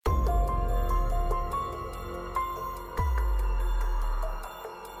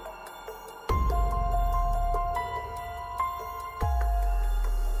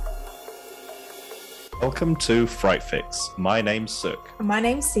Welcome to Fright Fix. My name's Suk. My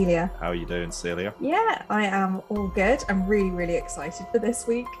name's Celia. How are you doing, Celia? Yeah, I am all good. I'm really, really excited for this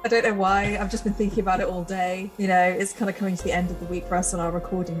week. I don't know why. I've just been thinking about it all day. You know, it's kind of coming to the end of the week for us on our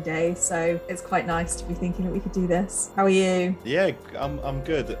recording day, so it's quite nice to be thinking that we could do this. How are you? Yeah, I'm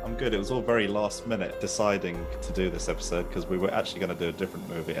good. I'm good. It was all very last minute deciding to do this episode because we were actually going to do a different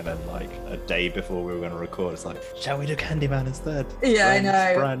movie, and then like a day before we were going to record, it's like, shall we do Candyman instead? Yeah, I know.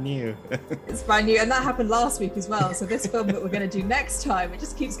 It's brand new. It's brand new, and that happened last week as well. So this film that we're going to do next time, it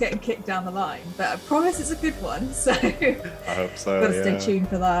just keeps getting kicked down the line. But I promise it's a good one. So I hope so. Gotta stay tuned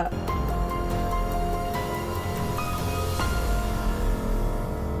for that.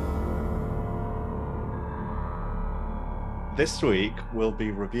 This week, we'll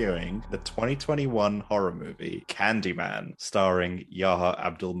be reviewing the 2021 horror movie Candyman, starring Yaha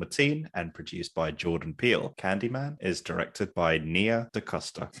Abdul-Mateen and produced by Jordan Peele. Candyman is directed by Nia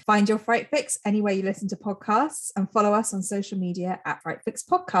DaCosta. Find your Fright Fix anywhere you listen to podcasts and follow us on social media at Fright Fix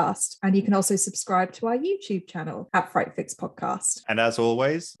Podcast. And you can also subscribe to our YouTube channel at Fright Fix Podcast. And as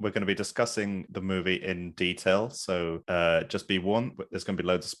always, we're going to be discussing the movie in detail. So just be warned, there's going to be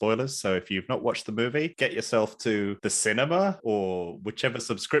loads of spoilers. So if you've not watched the movie, get yourself to the cinema or whichever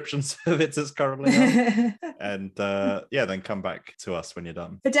subscription service is currently on. And then come back to us when you're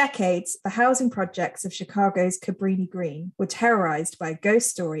done. For decades, the housing projects of Chicago's Cabrini Green were terrorized by a ghost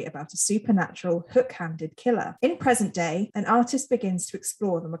story about a supernatural, hook-handed killer. In present day, an artist begins to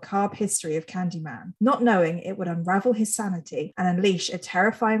explore the macabre history of Candyman, not knowing it would unravel his sanity and unleash a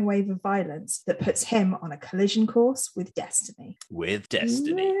terrifying wave of violence that puts him on a collision course with destiny. With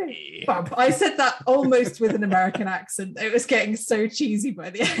destiny. Bob, I said that almost with an American accent. It was getting so cheesy by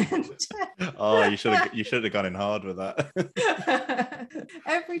the end. Oh, you should have gone in hard with that.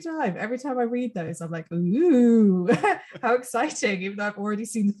 Every time I read those, I'm like, ooh, how exciting, even though I've already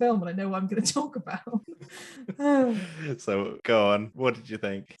seen the film and I know what I'm going to talk about. So go on. What did you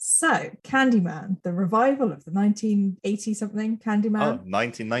think? So, Candyman, the revival of the 1980-something Candyman.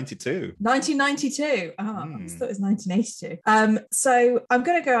 1992. 1992. I thought it was 1982. So I'm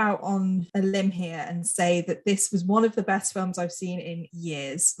going to go out on a limb here and say that this was one of the best films I've seen in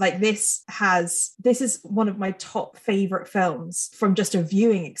years. Like this is one of my top favorite films from just a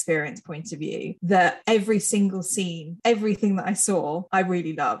viewing experience point of view, that every single scene, everything that I saw, I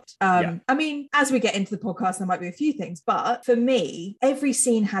really loved. I mean, as we get into the podcast, there might be a few things, but for me, every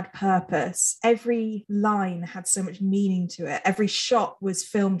scene had purpose. Every line had so much meaning to it. Every shot was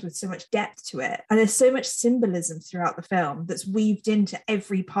filmed with so much depth to it. And there's so much symbolism throughout the film that's weaved into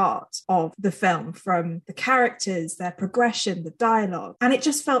every part of the film, from the characters, their progression, the dialogue. And it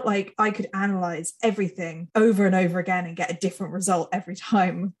just felt like I could analyze everything over and over again and get a different result every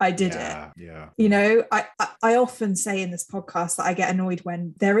time I did it. Yeah. You know, I often say in this podcast that I get annoyed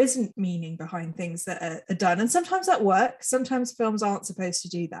when there isn't meaning behind things that are done. And sometimes that works. Sometimes films aren't supposed to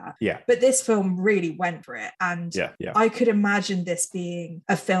do that. Yeah. But this film really went for it. And I could imagine this being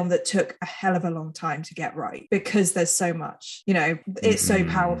a film that took a hell of a long time to get right, because there's so much, you know, it's so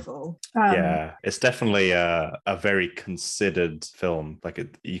powerful. It's definitely a very considered film. Like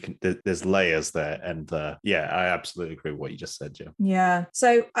there's layers there. And I absolutely agree with what you just said, Jim. Yeah.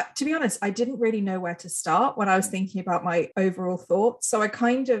 So to be honest, I didn't really know where to start when I was thinking about my overall thoughts. So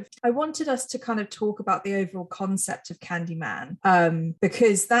I wanted us to kind of talk about the overall concept of Candyman,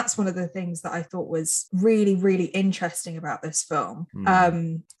 because that's one of the things that I thought was really, really interesting about this film.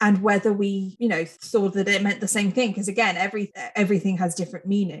 And whether we, you know, thought that it meant the same thing, because again, everything has different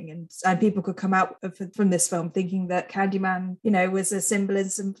meaning, and people could come out from this film thinking that Candyman, you know, was a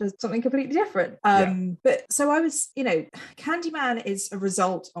symbolism for something completely different. But so I was, you know, Candyman is a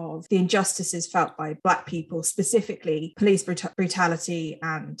result of the injustices felt by Black people, specifically police brutality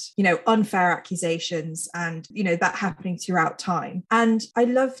and, you know, unfair accusations and, you know, that happening throughout time. And I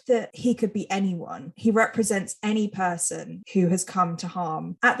love that he could be anyone. He represents any person who has come to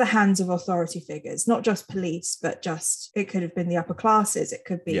harm at the hands of authority figures, not just police, but just, it could have been the upper classes, it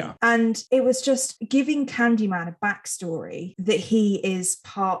could be. Yeah. And it was just giving Candyman a backstory that he is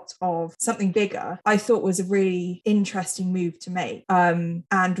part of something bigger, I thought was a really interesting move to make, and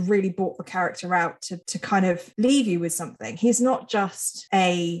really brought the character out to kind of leave you with something. He's not just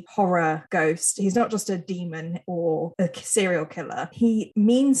a horror ghost. He's not just a demon or a serial killer. He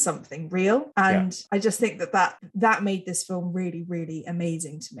means something real. And I just think that made this film really, really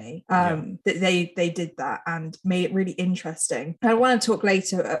amazing to me. That they did that and made it really interesting. And I want to talk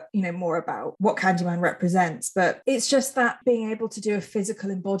later, you know, more about what Candyman represents, but it's just that being able to do a physical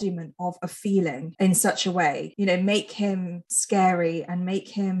embodiment of a feeling in such a way, make him scary and make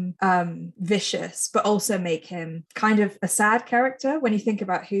him vicious, but also make him kind of a sad character when you think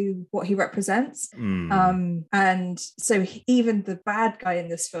about what he represents. And so even the bad guy in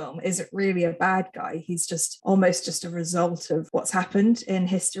this film isn't really a bad guy. He's just almost just a result of what's happened in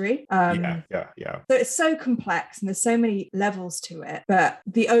history. Yeah. So it's so complex and there's so many levels to it, but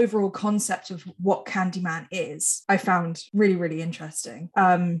the overall concept of what Candyman is, I found really, really interesting.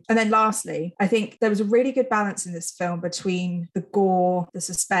 And then lastly, I think there was a really good balance in this film between the gore, the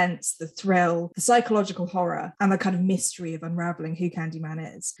suspense, the thrill, the psychological horror, and the kind of mystery of unraveling who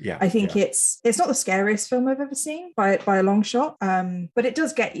Candyman is. I think it's not the scariest film I've ever seen by a long shot, but it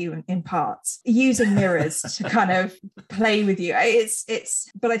does get you in parts, using mirrors to kind of play with you.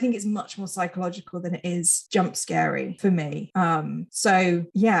 But I think it's much more psychological than it is jump scary for me. So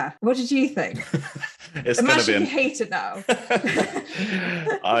yeah, what did you think? Imagine you hate it now.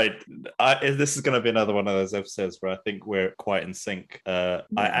 This is going to be another one of those episodes where I think we're quite in sync. I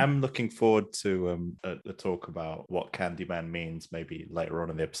am looking forward to the talk about what Candyman means, maybe later on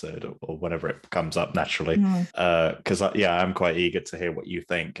in the episode or whenever it comes up naturally. Because I'm quite eager to hear what you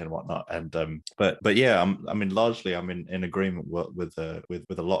think and whatnot. And but yeah, largely I'm in agreement with a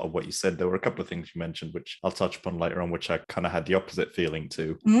lot of what you said. There were a couple of things you mentioned which I'll touch upon later on, which I kind of had the opposite feeling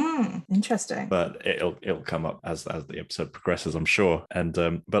to. Interesting. But it'll come up as the episode progresses, I'm sure.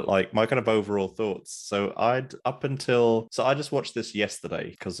 And but like my kind of overall thoughts. So I just watched this yesterday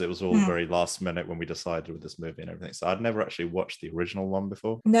because it was all very last minute when we decided with this movie and everything. So I'd never actually watched the original one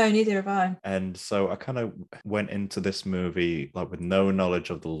before. No, neither have I. And so I kind of went into this movie like with no knowledge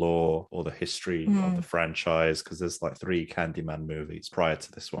of the lore or the history of the franchise, because there's like 3 Candyman movies prior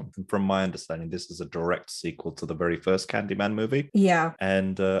to this one. And from my understanding, this is a direct sequel to the very first Candyman movie. Yeah.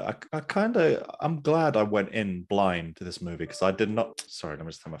 And I'm glad I went in blind to this movie because I did not. Sorry, let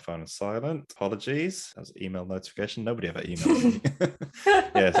me just turn my phone on silent. Apologies. That was an email notification. Nobody ever emails me.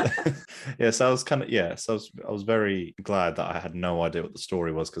 Yes. So I was very glad that I had no idea what the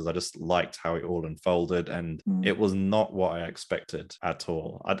story was, because I just liked how it all unfolded, and it was not what I expected at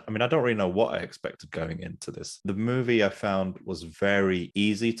all. I don't really know what I expected going into this. The movie I found was very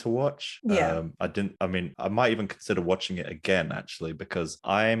easy to watch. I might even consider watching it again, actually, because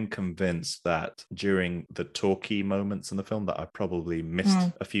I am convinced that during the talky moments in the film that I probably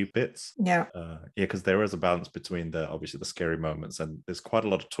missed a few bits. Because there is a balance between obviously the scary moments, and there's quite a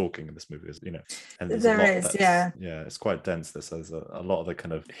lot of talking in this movie, and it's quite dense. There's a lot of the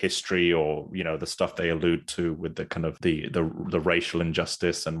kind of history, or the stuff they allude to with the kind of the racial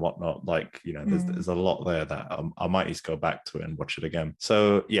injustice and whatnot. Like there's a lot there that I might need to go back to it and watch it again.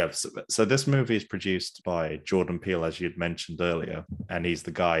 So so this movie is produced by Jordan Peele, as you'd mentioned earlier, and he's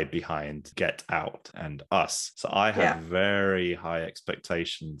the guy behind Get Out and Us. So I had very high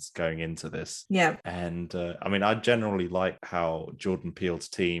expectations going into this. And I generally like how Jordan Peele's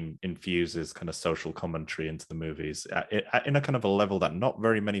team infuses kind of social commentary into the movies in a kind of a level that not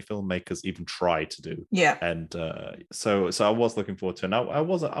very many filmmakers even try to do. And so I was looking forward to it. And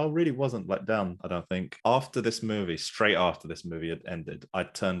I really wasn't let down, I don't think. Straight after this movie had ended, I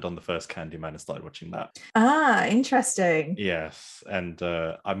turned on the first Candyman and started watching that. Interesting. Yes. And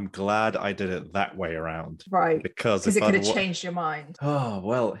I'm glad I did it that way around. Right. Because it could have changed your mind. Oh,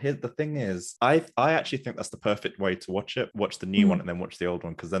 well, here's the thing is, I actually think that's the perfect way to watch it. Watch the new one and then watch the old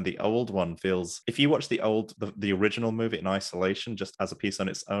one, because then the old one feels, if you watch the original movie in isolation, just as a piece on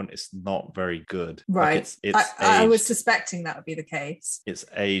its own, it's not very good. Right. Like I was suspecting that would be the case. It's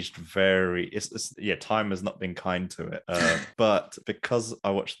aged time has not been kind to it. But because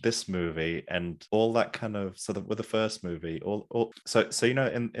I watched this movie and all that kind of, with the first movie,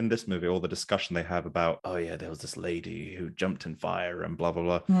 in this movie, all the discussion they have about, oh yeah, there was this lady who jumped in fire and blah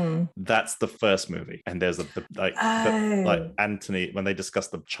blah blah. That's the first movie, and there's like Anthony, when they discuss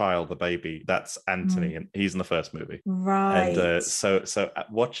the child, the baby, that's Anthony, and he's in the first movie, right? And so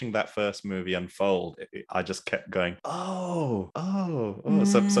watching that first movie unfold, I just kept going, so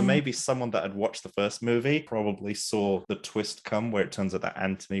maybe someone that had watched the first movie probably saw the twist come, where it turns out that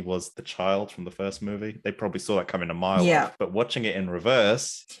Anthony was the child from the first movie. They probably saw that coming a mile off. But watching it in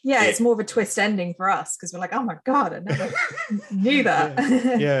reverse, it's more of a twist ending for us, because we're like, oh my god, I never knew that.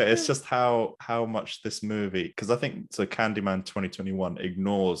 It's just how much this movie, because I think Candyman 2021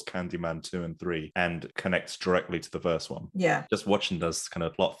 ignores Candyman 2 and 3 and connects directly to the first one. Just watching those kind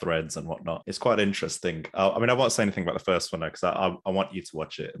of plot threads and whatnot, it's quite interesting. I won't say anything about the first one because I want you to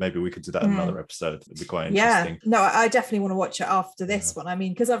watch it. Maybe we could do that in another episode. It'd be quite interesting. No, I definitely want to watch it after this one.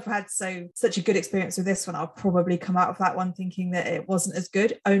 Because I've had such a good experience with this one, I'll probably come out of that one thinking that it wasn't as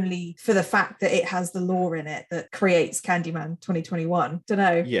good, only for the fact fact that it has the lore in it that creates Candyman 2021. Don't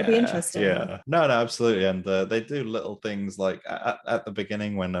know. Yeah, it'll be interesting. Yeah, no, absolutely. And they do little things like at the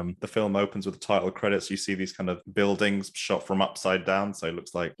beginning when the film opens with the title credits, you see these kind of buildings shot from upside down, so it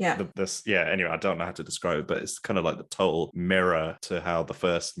looks like this. Yeah, anyway, I don't know how to describe it, but it's kind of like the total mirror to how the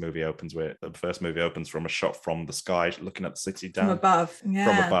first movie opens. Where the first movie opens from a shot from the sky, looking at the city down from above. From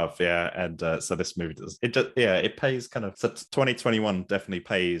above, yeah. And so this movie does it pays kind of, so 2021 definitely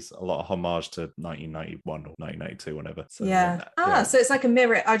pays a lot of homage to 1991 or 1992, whatever. So, so it's like a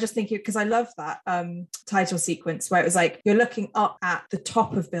mirror. I just think because I love that title sequence where it was like you're looking up at the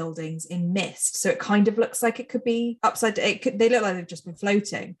top of buildings in mist, so it kind of looks like it could be upside down. They look like they've just been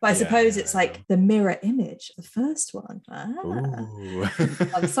floating, but I suppose it's like the mirror image of the first one.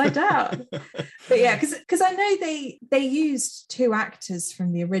 Upside down. But yeah, because I know they used 2 actors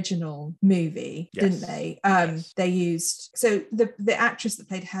from the original movie, didn't they? They used, so the actress that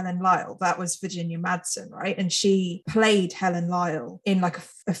played Helen Lyle, that was Virginia Madsen, right? And she played Helen Lyle in like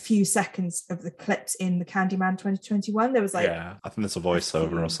a few seconds of the clips in the Candyman 2021. There was like, I think there's a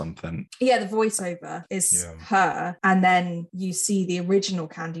voiceover or something. Yeah, the voiceover is her, and then you see the original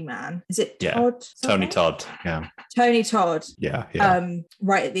Candyman. Is it Todd? Tony Todd. Yeah, Tony Todd. Yeah.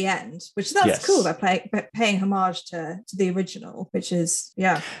 Right at the end, which that's cool. They're paying homage to the original, which is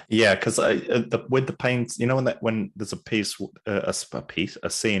because with the paints, you know, when there's a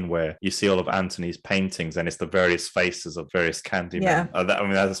scene where you see all of Anthony's paintings and it's the various faces of various Candymen. I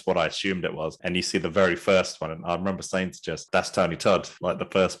mean, that's what I assumed it was. And you see the very first one, and I remember saying to Jess, that's Tony Todd, like the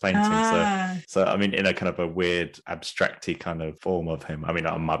first painting. So I mean, in a kind of a weird abstracty kind of form of him. I mean,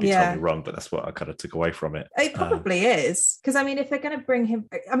 I might be totally wrong, but that's what I kind of took away from it. It probably is, because I mean, if they're going to bring him,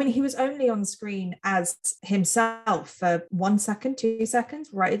 I mean, he was only on screen as himself for 1 second, 2 seconds,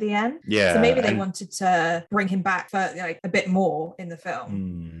 right at the end. Yeah, so maybe they wanted to bring him back for like a bit more in the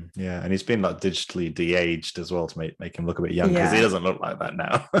film. Yeah, and he's been like digitally de-aged as well to make him look a bit young, because he doesn't look like that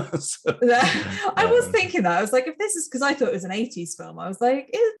now. I was thinking that. I was like, if this is, because I thought it was an 80s film, I was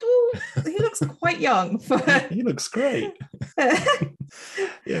like, he looks quite young. He looks great.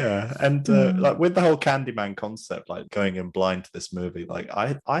 Yeah, and like with the whole Candyman concept, like going in blind to this movie, like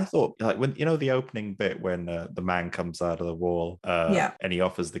I thought, like, when you know the opening bit when the man comes out of the wall and he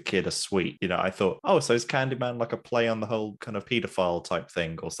offers the kid a sweet, you know, I thought, oh, so is Candyman like a play on the whole kind of pedophile type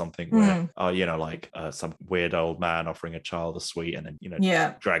thing or something, where you know, like some weird old man offering a child a sweet and then, you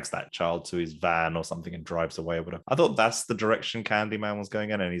know, drags that child to his van or something and drives away or whatever. I thought that's the direction Candyman was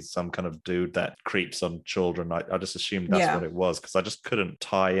going in, and he's some kind of dude that creeps on children. I just assumed that's what it was, because I just couldn't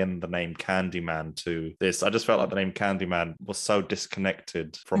tie in the name Candyman to this. I just felt like the name Candyman was so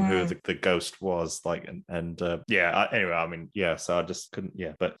disconnected from who the ghost was, like, anyway, I mean, so I just couldn't,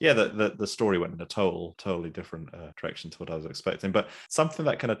 but the story went in a totally different direction to what I was expecting. But something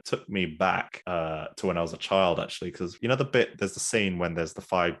that kind of took me back to when I was a child, actually, because you know there's the scene when there's the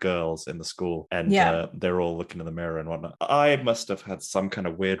 5 girls in the school and they're all looking in the mirror and whatnot. I must have had some kind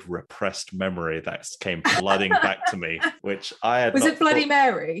of weird repressed memory that came flooding back to me, which I had. Was it Bloody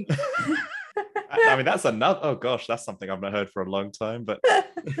Mary? I mean, that's another. Oh gosh, that's something I've not heard for a long time. But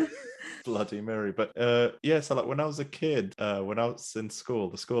Bloody Mary. But so like when I was a kid, when I was in school,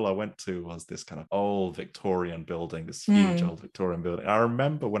 the school I went to was this kind of old Victorian building, this huge old Victorian building. I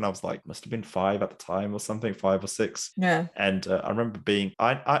remember when I was like, must have been 5 at the time or something, 5 or 6. Yeah. And I remember being,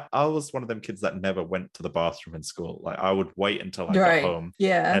 I was one of them kids that never went to the bathroom in school. Like I would wait until I got home.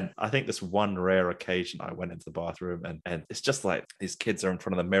 Yeah. And I think this one rare occasion I went into the bathroom and it's just like these kids are in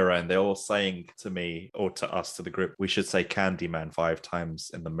front of the mirror and they're all saying to me or to us, to the group, we should say Candyman 5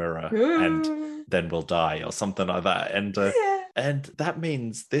 times in the mirror. And then we'll die or something like that. And and that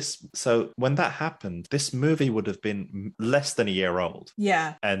means this. So when that happened, this movie would have been less than a year old.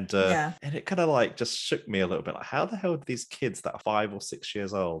 Yeah. And it kind of like just shook me a little bit. Like, how the hell do these kids that are 5 or 6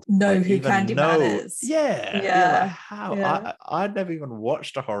 years old know who Candyman is? Yeah. Like, how? Yeah. I'd never even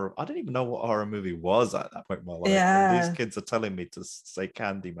watched a horror. I didn't even know what a horror movie was at that point in my life. Yeah. And these kids are telling me to say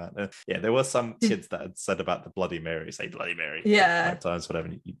Candyman. There were some kids that had said about the Bloody Mary, say Bloody Mary. Yeah. 5 times, whatever,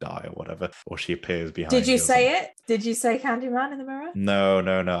 and you die or whatever, or she appears behind. Did you say it? Did you say Candyman in the mirror? No.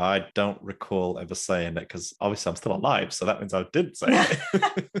 I don't recall ever saying it, because obviously I'm still alive, so that means I did say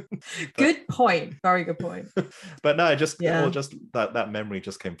it. Good point. Very good point. But no, just that memory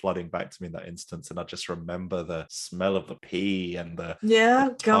just came flooding back to me in that instance, and I just remember the smell of the pee and the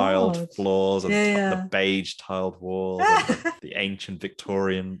tiled floors and the beige tiled walls and the ancient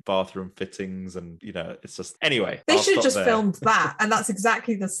Victorian bathroom fittings, and you know, it's just, anyway. They should have just filmed that, and that's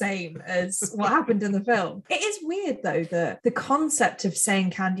exactly the same as what happened in the film. It is weird though that the the concept of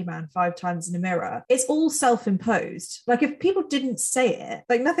saying Candyman 5 times in a mirror, it's all self-imposed. Like if people didn't say it,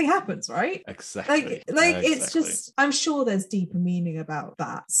 like nothing happens, right? Exactly. Like exactly. it's just, I'm sure there's deeper meaning about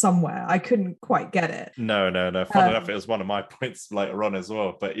that somewhere. I couldn't quite get it. No. Fun enough, it was one of my points later on as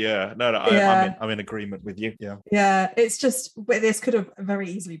well. But yeah, no, I'm in agreement with you. Yeah. Yeah, it's just this could have very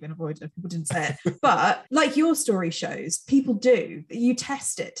easily been avoided if people didn't say it. But like your story shows, people do. You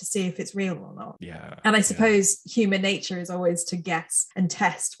test it to see if it's real or not. Yeah. And I suppose human nature is always to guess and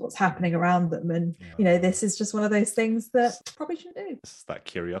test what's happening around them. And you know, this is just one of those things that probably shouldn't do. It's that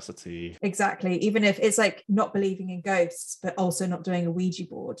curiosity. Exactly. Even if it's like not believing in ghosts, but also not doing a Ouija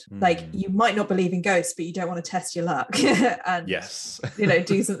board. Like you might not believe in ghosts, but you don't want to test your luck and you know,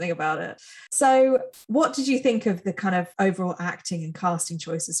 do something about it. So what did you think of the kind of overall acting and casting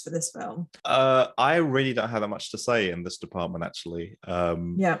choices for this film? I really don't have that much to say in this department, actually.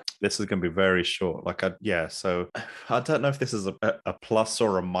 This is going to be very short. So I don't know if this is a plus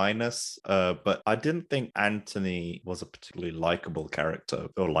or a minus, but I didn't think Anthony was a particularly likable character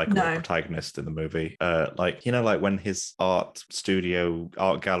or likable protagonist in the movie. Like when his art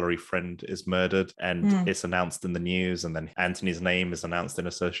gallery friend is murdered and it's announced in the news, and then Anthony's name is announced in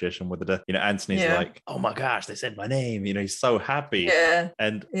association with the death. You know, Anthony's like, "Oh my gosh, they said my name." You know, he's so happy.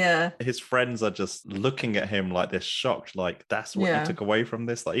 And his friends are just looking at him like they're shocked, like that's what you took away from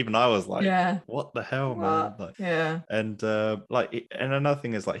this. Like even I was like, what the hell, man? Like, and and another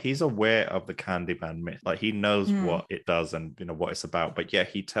thing is like he's aware of the Candyman myth. Like he knows what it does and you know what it's about, but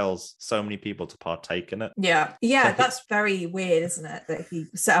he tells so many people to partake in it. That's very weird, isn't it, that he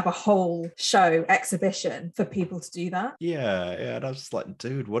set up a whole show exhibition for people to do that. And I was just like,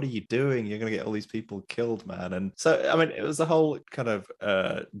 dude, what are you doing? You're gonna get all these people killed, man. And so I mean it was a whole kind of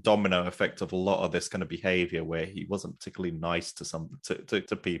domino effect of a lot of this kind of behavior where he wasn't particularly nice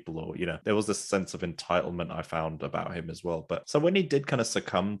to people, or you know, there was this sense of entitlement I found about him as well. But so when he did kind of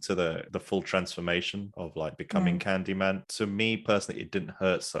succumb to the full transformation of like becoming Candyman, to me personally it didn't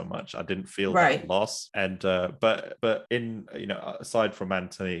hurt so much. I didn't feel that loss. And but in, you know, aside from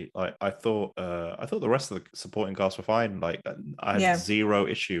Anthony, like I thought the rest of the supporting cast were fine. Like I had zero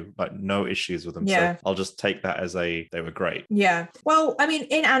issue, like no issues with them. So I'll just take that as they were great. Well, I mean,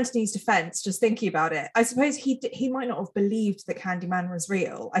 in Anthony's defense, just thinking about it, I suppose he might not have believed that Candyman was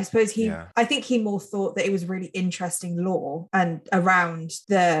real. I suppose I think he more thought that it was really interesting lore and around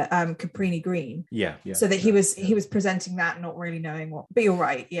the Cabrini Green. So that he was presenting that, not really knowing what. But you're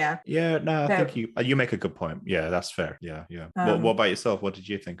right. I think you make a good point. That's fair. What about yourself? What did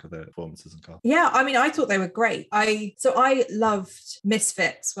you think of the performances and cast? I mean, I thought they were great. I loved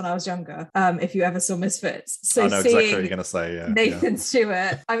Misfits when I was younger. If you ever saw Misfits, so I know exactly what you're gonna say. Nathan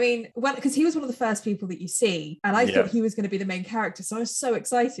Stewart. I mean, because he was one of the first people that you see, and I thought he was going to be the main character, so I was so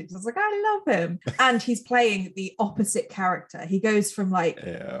excited because I was like, I love him. And he's playing the opposite character. He goes from like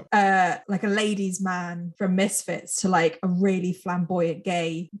a ladies' man from Misfits to like a really flamboyant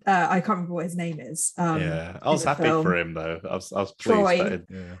gay. I can't remember what his name is. I was happy for him though. I was pleased. Troy.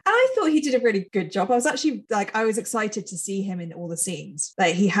 And I thought he did a really good job. I was actually like, I was excited to see him in all the scenes.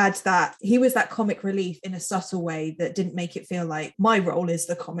 Like he was that comic relief in a subtle way that didn't make it feel like my role is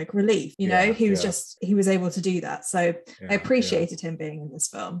the comic relief. You know, he was able to do that. So I appreciated him being in this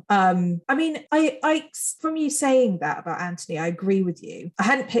film. I mean, I from you saying that about Anthony, I agree with you. I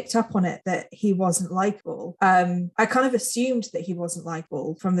hadn't picked up on it that he wasn't likable. I kind of assumed that he wasn't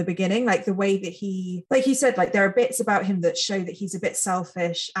likable from the beginning, like the way that he, like you said, like there are bits about him that show that he's a bit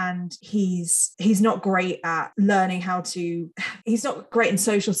selfish and he's not great at learning how to, he's not great in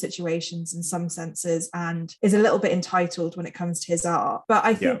social situations in some senses and is a little bit entitled when it comes to his art. But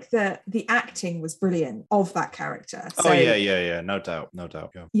I think that the acting was brilliant of that character. So, no doubt.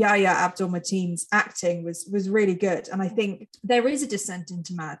 Abdul Mateen's acting was really good. And I think there is a descent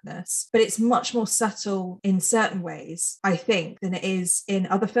into madness, but it's much more subtle in certain ways, I think, than it is in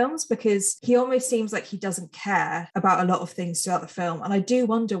other films, because he almost seems like he doesn't care about a lot of things throughout the film. And I do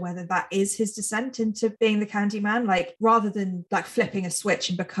wonder whether that is his descent into being the Candyman. Like, rather than like flipping a switch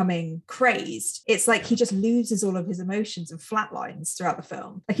and becoming crazed, it's like he just loses all of his emotions and flatlines throughout the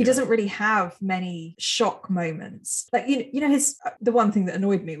film. Like he doesn't really have many shock moments. Like, you know, the one thing that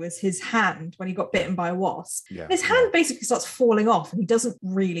annoyed me was his hand when he got bitten by a wasp. His hand basically starts falling off and he doesn't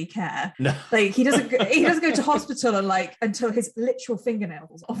really care. Like he doesn't go to hospital and like until his literal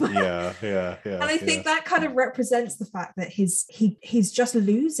fingernails off. And I think that kind of represents the fact that he's just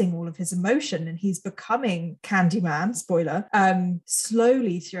losing losing all of his emotion and he's becoming Candyman, spoiler,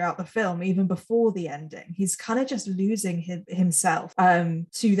 slowly throughout the film, even before the ending. He's kind of just losing himself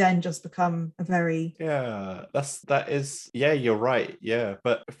to then just become a very... Yeah, you're right. Yeah.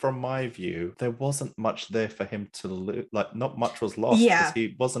 But from my view, there wasn't much there for him to lose. Like, not much was lost because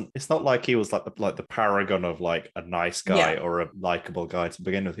he wasn't, it's not like he was like the paragon of like a nice guy or a likable guy to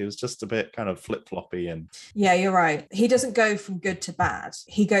begin with. He was just a bit kind of flip-floppy and... Yeah, you're right. He doesn't go from good to bad.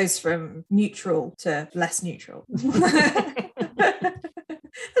 He goes from neutral to less neutral. There's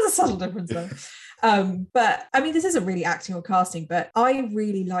a subtle difference though. But I mean, this isn't really acting or casting, but I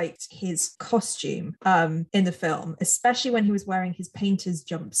really liked his costume in the film, especially when he was wearing his painter's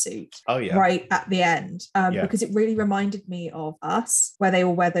jumpsuit right at the end, because it really reminded me of Us, where they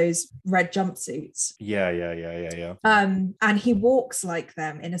all wear those red jumpsuits. Yeah. And he walks like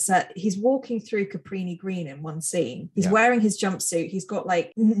them in a set. He's walking through Caprini Green in one scene. He's wearing his jumpsuit. He's got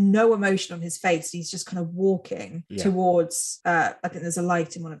like no emotion on his face. He's just kind of walking towards, I think there's a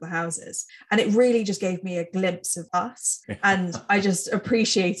light in one of the houses. And it really just gave me a glimpse of Us. And I just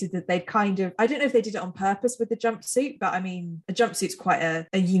appreciated that they'd kind of, I don't know if they did it on purpose with the jumpsuit, but I mean, a jumpsuit's quite a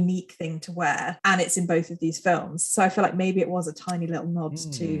unique thing to wear. And it's in both of these films. So I feel like maybe it was a tiny little nod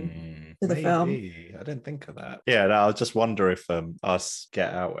to the film. I didn't think of that. Yeah, no, I just wonder if Us,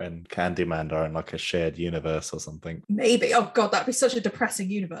 Get Out and Candyman are in like a shared universe or something. Maybe. Oh God, that'd be such a depressing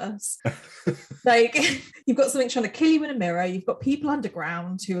universe. Like, you've got something trying to kill you in a mirror, you've got people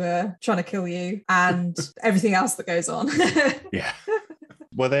underground who are trying to kill you, and everything else that goes on. Yeah.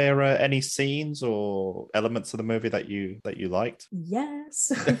 Were there any scenes or elements of the movie that you liked?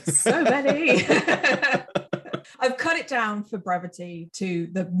 Yes, so many. I've cut it down for brevity to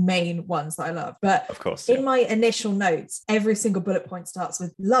the main ones that I love. But of course, in my initial notes, every single bullet point starts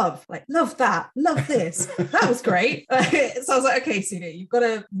with love. Like, love that, love this. That was great. So I was like, okay, Sina, you've got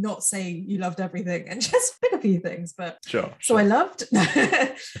to not say you loved everything and just pick a few things. But sure. So I loved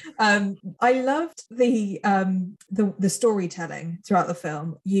I loved the storytelling throughout the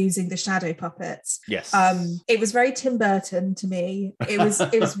film using the shadow puppets. Yes. It was very Tim Burton to me. It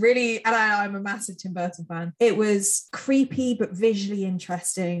was really, and I'm a massive Tim Burton fan. It was creepy but visually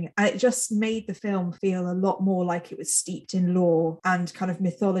interesting, and it just made the film feel a lot more like it was steeped in lore and kind of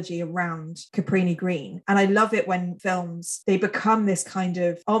mythology around Caprini Green. And I love it when films, they become this kind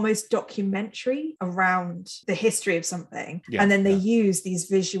of almost documentary around the history of something, and then they use these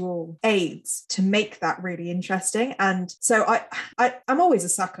visual aids to make that really interesting. And so I'm always a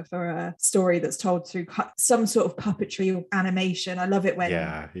sucker for a story that's told through some sort of puppetry or animation. I love it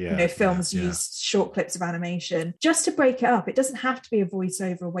when films use short clips of animation just to break it up. It doesn't have to be a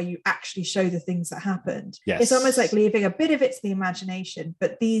voiceover where you actually show the things that happened. It's almost like leaving a bit of it to the imagination,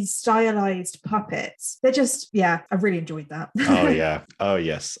 but these stylized puppets, they're just, I really enjoyed that. Oh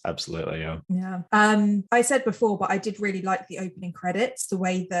yes, absolutely. I said before, but I did really like the opening credits, the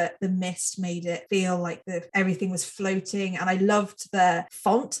way that the mist made it feel like everything was floating, and I loved the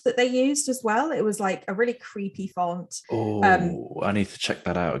font that they used as well. It was like a really creepy font. I need to check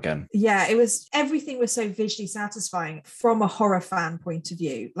that out again. Everything was so visually satisfying from a horror fan point of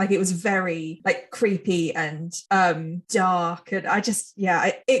view. Like, it was very like creepy and dark, and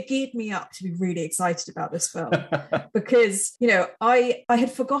it geared me up to be really excited about this film because I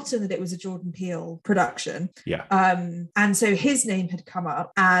had forgotten that it was a Jordan Peele production, and so his name had come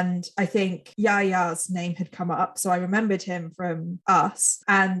up, and I think Yaya's name had come up, so I remembered him from Us,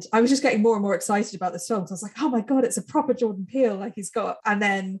 and I was just getting more and more excited about this film. So I was like, oh my God, it's a proper Jordan Peele, like he's got, and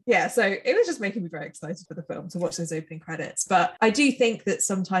then so it was just making me very excited for the film to watch those opening credits. But I do think that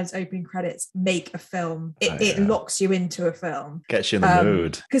sometimes opening credits make a film, it locks you into a film, gets you in the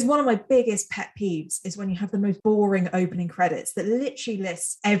mood. Because one of my biggest pet peeves is when you have the most boring opening credits that literally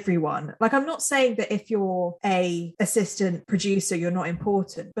lists everyone. Like, I'm not saying that if you're a assistant producer you're not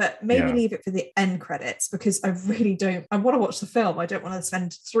important, but maybe leave it for the end credits, because I want to watch the film. I don't want to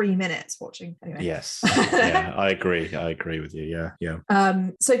spend 3 minutes watching anyway. Yes. I agree with you.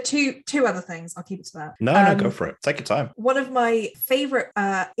 So two other things, I'll keep it to that. No, go for it, take your time. One of my favorite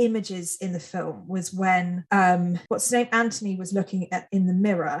images in the film was when what's his name, Anthony, was looking in the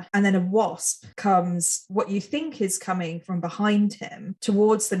mirror, and then a wasp comes, what you think is coming from behind him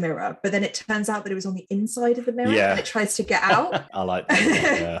towards the mirror, but then it turns out that it was on the inside of the mirror, and it tries to get out. I like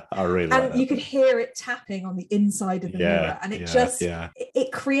that. I really like that. And you could hear it tapping on the inside of the mirror, and it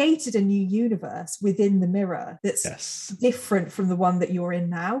it created a new universe within the mirror that's different from the one that you're in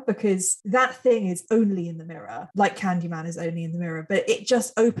now, because that thing is only in the mirror, like Candyman is only in the mirror, but it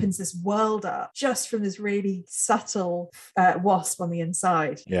just opens this world up just from this really subtle wasp on the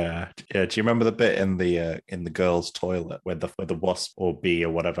inside. Yeah. Do you remember the bit in the girls' toilet where the wasp or bee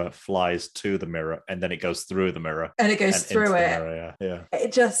or whatever flies to the mirror and then it goes through the mirror and it goes through it? Mirror, yeah.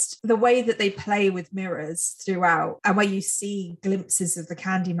 It just, the way that they play with mirrors throughout, and where you see glimpses of the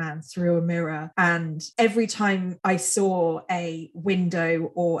Candyman through a mirror, and every time I saw a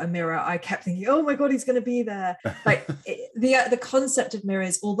window or a mirror, I kept thinking, oh my god, he's going to be there. Like the concept of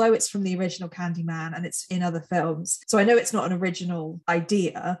mirrors, although it's from the original Candyman and it's in other films, so I know it's not an original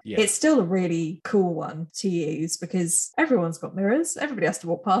idea, it's still a really cool one to use because everyone's got mirrors, everybody has to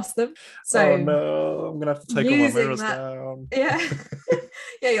walk past them. So oh no, I'm gonna have to take all my mirrors down. Yeah.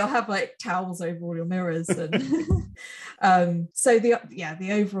 Yeah, you'll have like towels over all your mirrors and so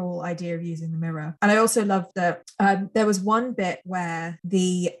the overall idea of using the mirror. And I also love that there was one bit where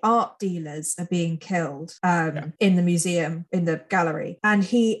the art dealers are being killed in the museum, in the gallery, and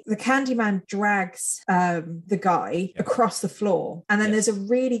the Candyman drags the guy across the floor, and then there's a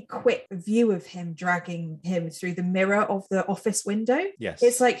really quick view of him dragging him through the mirror of the office window.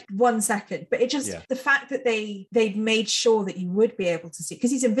 It's like 1 second, but it just the fact that they'd made sure that you would be able to see,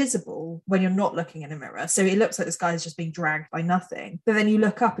 because he's invisible when you're not looking in a mirror, so it looks like this guy's just being dragged by nothing, but then you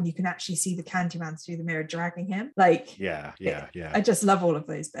look up and you can actually see the Candyman through the mirror dragging him. Like I just love all of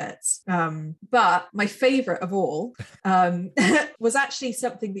those bits. But my favorite of all was actually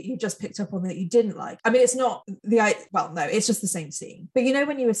something that you just picked up on that you didn't like. I mean, it's not it's just the same scene, but you know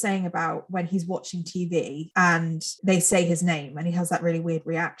when you were saying about when he's watching TV and they say his name and he has that really weird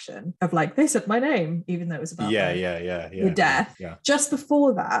reaction of like, they said my name, even though it was about the death. Just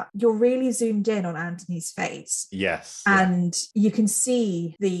before that, you're really zoomed in on Anthony's face. And you can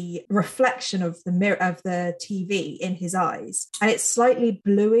see the reflection of the mirror of the TV in his eyes, and it's slightly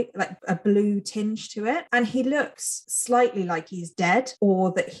bluey, like a blue tinge to it, and he looks slightly like he's dead,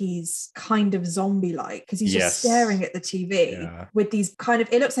 or that he's kind of zombie-like, because he's just staring at the TV with these kind of,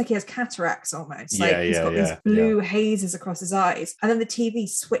 it looks like he has cataracts almost, like he's got these blue hazes across his eyes, and then the TV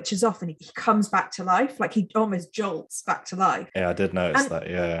switches off and he comes back to life, like he almost jolts back to life. I did notice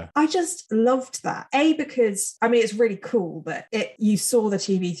that. I just loved that, because I mean, it's really cool that you saw the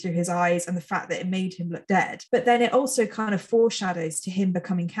TV through his eyes and the fact that it made him look dead, but then it also kind of foreshadows to him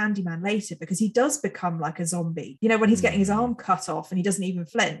becoming Candyman later, because he does become like a zombie, you know, when he's getting his arm cut off and he doesn't even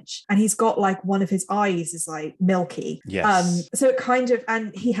flinch, and he's got like one of his eyes is like milky, so it kind of,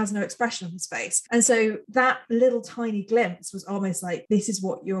 and he has no expression on his face, and so that little tiny glimpse was almost like, this is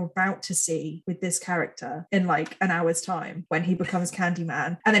what you're about to see with this character in like an hour's time when he becomes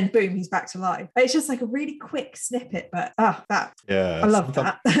Candyman, and then boom, he's back to life. It's just like a really quick snippet, but I love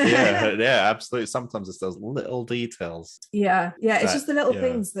that. Absolutely. Sometimes it's those little details. It's just the little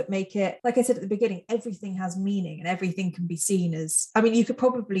things that make it, like I said at the beginning, everything has meaning and everything can be seen as, I mean, you could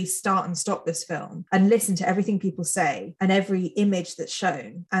probably start and stop this film and listen to everything people say and every image that's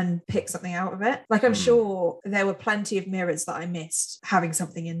shown and pick something out of it. Like I'm sure there were plenty of mirrors that I missed having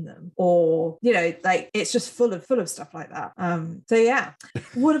something in them, or you know, like it's just full of stuff like that.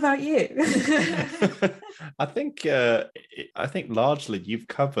 What about you? I think largely you've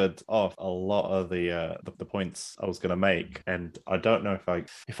covered off a lot of the points I was going to make, and I don't know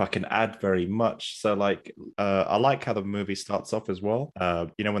if I can add very much. So like I like how the movie starts off as well.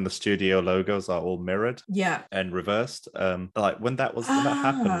 You know, when the studio logos are all mirrored and reversed. Like when that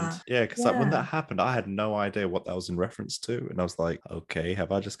happened, because like when that happened, I had no idea what that was in reference to, and I was like, okay,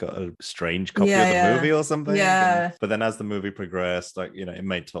 have I just got a strange copy of the movie or something? But then as the movie progressed, like, you know, it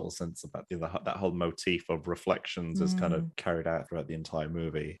made total sense about that whole motif of reflections is kind of carried out throughout the entire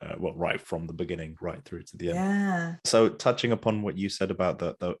movie, right from the beginning right through to the end. So touching upon what you said about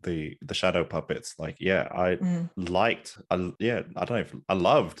the shadow puppets, like I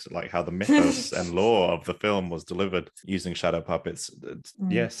loved like how the mythos and lore of the film was delivered using shadow puppets.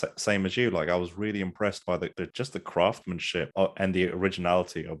 Same as you, like I was really impressed by just the craftsmanship and the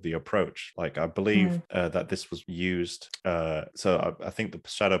originality of the approach. Like I believe that this was used, so I think the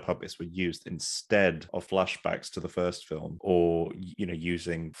shadow puppets were used instead of flashbacks to the first film, or you know,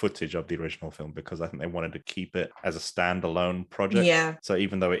 using footage of the original film, because I think they wanted to keep it as a standalone project. So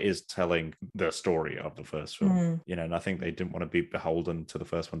even though it is telling the story of the first film, you know, and I think they didn't want to be beholden to the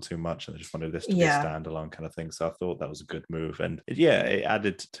first one too much, and they just wanted this to be a standalone kind of thing. So I thought that was a good move, and it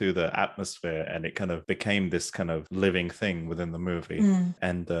added to the atmosphere, and it kind of became this kind of living thing within the movie.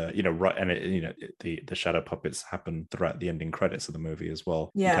 And you know, right, and it, you know, the shadow puppets happen throughout the ending credits of the movie as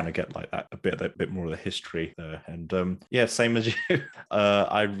well. You kind of get like that a bit more of the history there. And same as you,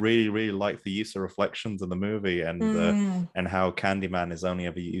 I really like the use of reflections in the movie, and how Candyman is only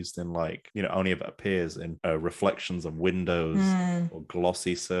ever used in like only ever appears in reflections of windows or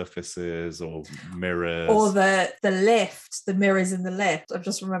glossy surfaces or mirrors. Or the lift, the mirrors in the lift. I've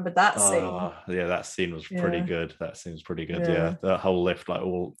just remembered that scene. Yeah, that scene was pretty good. That seems pretty good. Yeah. The whole lift, like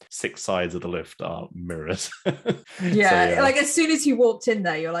all 6 sides of the lift are mirrors. Yeah, like as soon as you walked in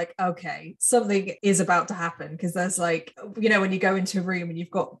there, you're like, okay, something is about to happen, because there's like, when you go into a room and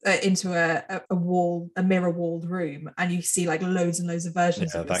you've got into a mirror walled room, and you see like loads and loads of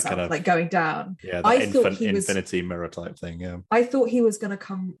versions of yourself like going down. Yeah, I thought he was infinity mirror type thing. Yeah, I thought he was going to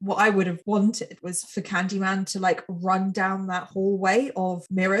come. What I would have wanted was for Candyman to like run down that hallway of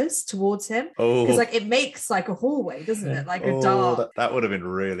mirrors towards him, because like it makes like a hallway, doesn't it? Like a dark. That would have been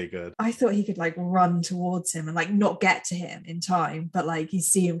really good. I thought he could like run towards him and like not get to him in time, but like you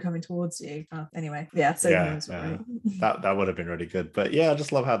see him coming towards you. Anyway, yeah. So that would have been really good. But yeah, I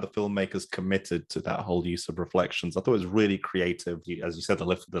just love how the filmmakers committed to that whole use of reflections. I thought it was really creative. As you said, the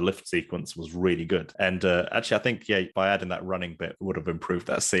lift sequence was really good. And actually, I think by adding that running bit would have improved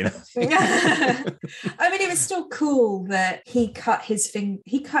that scene. I mean, it was still cool that he cut his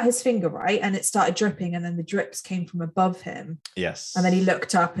finger, right, and it started dripping, and then the drips came from above him. Yes. And then he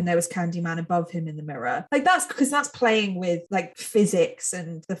looked up and there was Candyman above him in the mirror. Like that's because that's playing with like physics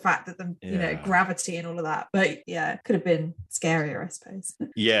and the fact that gravity and all of that. But yeah, it could have been scarier, I suppose.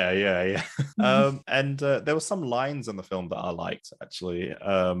 Yeah. And there were some lines in the film that I liked, actually.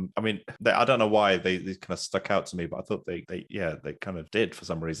 I mean, I don't know why they kind of stuck out to me, but I thought they kind of did for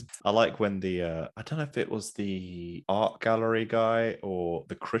some reason. I like when I don't know if it was the art gallery guy or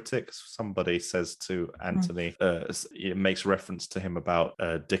the critics, somebody says to Anthony, it makes reference to him about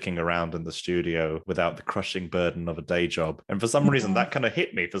dicking around in the studio without the crushing burden of a day job. And for some reason, that kind of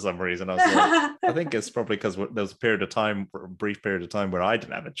hit me for some reason. I was like, I think it's probably because there was a brief period of time where I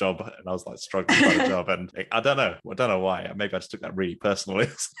didn't have a job and I was like struggling to find a job. And I don't know why. Maybe I just took that really personally.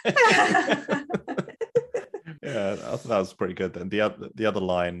 Yeah, I thought that was pretty good. Then the other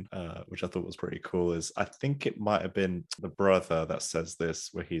line, which I thought was pretty cool, is I think it might have been the brother that says this,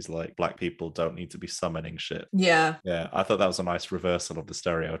 where he's like, "Black people don't need to be summoning shit." Yeah, I thought that was a nice reversal of the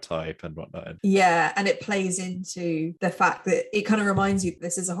stereotype and whatnot. Yeah, and it plays into the fact that it kind of reminds you that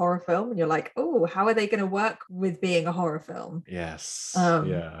this is a horror film, and you're like, "Oh, how are they going to work with being a horror film?" Yes.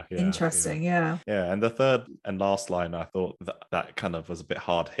 Interesting. Yeah. And the third and last line, I thought that kind of was a bit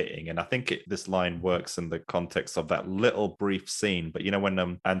hard hitting, and I think this line works in the context of that little brief scene. But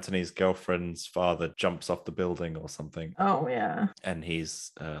when Anthony's girlfriend's father jumps off the building or something, and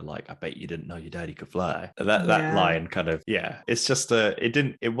he's like, "I bet you didn't know your daddy could fly." That line kind of, it's just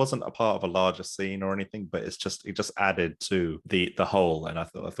it wasn't a part of a larger scene or anything, but it just added to the whole, and I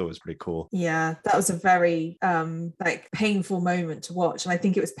thought it was pretty cool. Yeah, that was a very like painful moment to watch, and I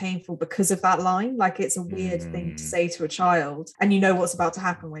think it was painful because of that line. Like it's a weird thing to say to a child, and you know what's about to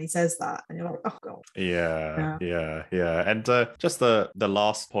happen when he says that, and you're like, "Oh god." Yeah. And just the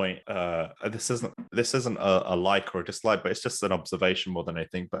last point, this isn't a like or a dislike, but it's just an observation more than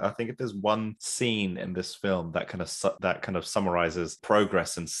anything. But I think if there's one scene in this film that kind of summarizes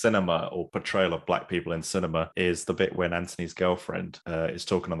progress in cinema or portrayal of Black people in cinema, is the bit when Anthony's girlfriend is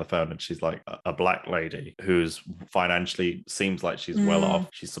talking on the phone, and she's like a Black lady who's financially seems like she's well off.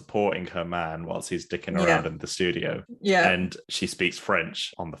 She's supporting her man whilst he's dicking around in the studio. And she speaks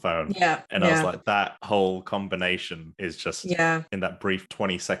French on the phone. And I was like, that whole combination is just in that brief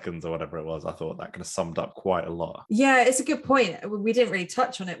 20 seconds or whatever it was. I thought that kind of summed up quite a lot. Yeah, it's a good point. We didn't really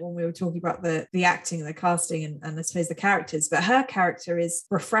touch on it when we were talking about the acting and the casting and I suppose the characters, but her character is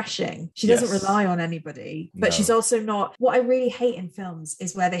refreshing. She doesn't rely on anybody, but she's also not. What I really hate in films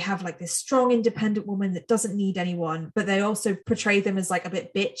is where they have like this strong independent woman that doesn't need anyone, but they also portray them as like a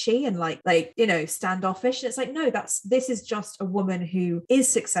bit bitchy and like standoffish. And it's like, no, this is just a woman who is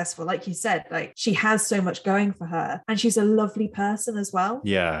successful, like you said. Like she has so much going for her, and she's a lovely person as well.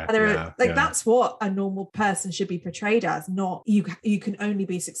 That's what a normal person should be portrayed as, not you can only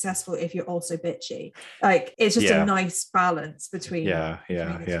be successful if you're also bitchy. Like it's just a nice balance between the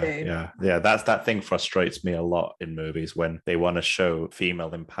two. That's that thing frustrates me a lot in movies when they want to show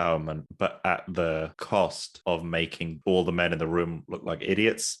female empowerment but at the cost of making all the men in the room look like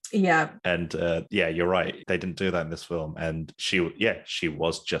idiots. And you're right, they didn't do that in this film, and she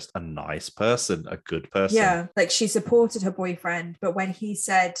was just a nice person, a good person. person. Yeah, like she supported her boyfriend, but when she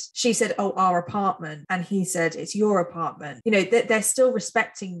said, oh, our apartment, and he said, it's your apartment, you know, they're still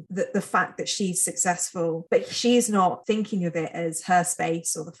respecting the fact that she's successful, but she's not thinking of it as her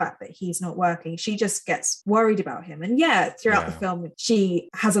space or the fact that he's not working. She just gets worried about him. And throughout the film, she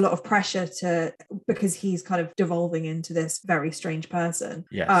has a lot of pressure because he's kind of devolving into this very strange person.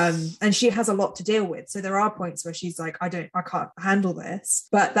 Yes. And she has a lot to deal with. So there are points where she's like, I can't handle this,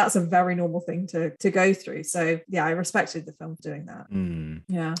 but that's a very normal thing to go through. So yeah, I respected the film for doing that.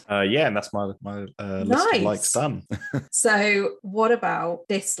 Yeah, and that's my list of likes done. So what about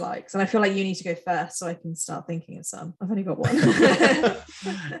dislikes? And I feel like you need to go first so I can start thinking of some. I've only got one.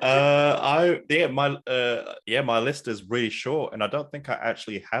 My list is really short, and I don't think I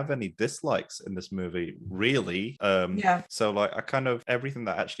actually have any dislikes in this movie, really. So like I kind of everything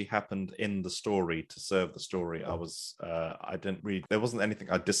that actually happened in the story to serve the story, I didn't really, there wasn't anything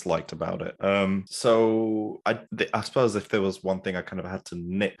I disliked about it. So I suppose if there was one thing I kind of had to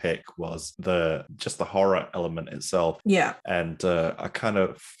nitpick was just the horror element itself. Yeah. And I kind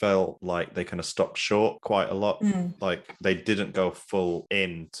of felt like they kind of stopped short quite a lot. Like they didn't go full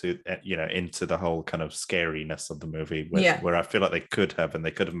into the whole kind of scariness of the movie where I feel like they could have, and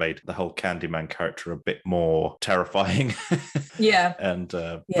they could have made the whole Candyman character a bit more terrifying.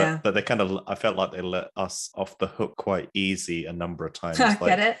 But they kind of, I felt like they let us off the hook quite easy a number of times.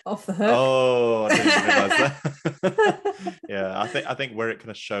 Get it? Off the hook. Oh, I didn't realize that. I think where it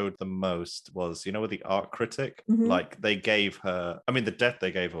kind of showed the most was, with the art critic, like they gave her, I mean, the death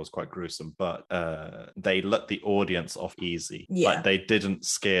they gave her was quite gruesome, but they let the audience off easy. Like they didn't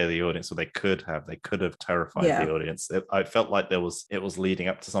scare the audience, or they could have terrified the audience. I felt like it was leading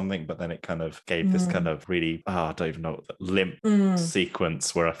up to something, but then it kind of gave this kind of really, I don't even know, limp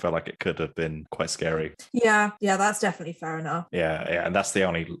sequence where I felt like it could have been quite scary. Yeah, that's definitely fair enough. Yeah, and that's the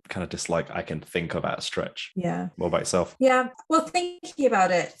only kind of dislike I can think of at a stretch. Yeah. What about yourself? Yeah, well, thinking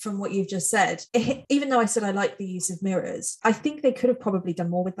about it from what you've just said, even though I said I like the use of mirrors, I think they could have probably done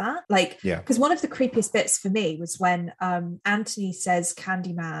more with that. Because one of the creepiest bits for me was when Anthony says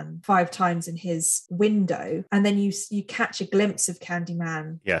Candyman 5 times in his window, and then you catch a glimpse of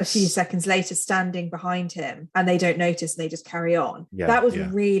Candyman a few seconds later standing behind him, and they don't notice and they just carry on. That was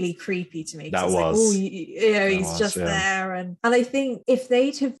really creepy to me. That was. He's just there. And I think if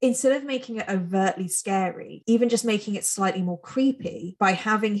they'd have, instead of making it overtly scary, even just making it slightly more creepy by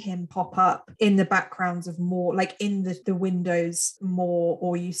having him pop up in the backgrounds of more, like in the windows more,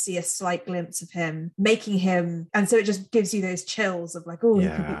 or you see a slight glimpse of him, making him, and so it just gives you those chills of like, he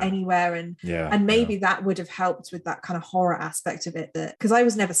could be anywhere. And maybe that would have helped with that kind of horror aspect of it, that because I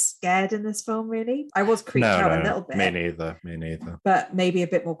was never scared in this film, really. I was creeped out a little bit. Me neither. But maybe a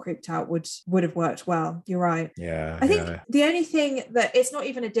bit more creeped out would have worked well. You're right. Yeah. I think the only thing that, it's not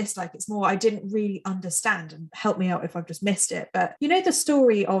even a dislike, it's more I didn't really understand, and help me out if I've just missed it. But the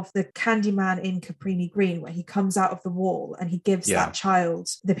story of the Candyman in Caprini Green, where he comes out of the wall and he gives that child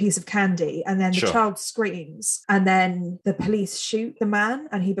the piece of candy, and then the child screams, and then the police shoot the man,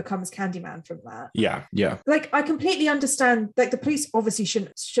 and he becomes Candyman from that. Yeah. Like, I completely understand, like, the police obviously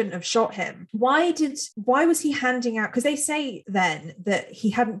shouldn't have shot him. Why was he handing out, because they say then that he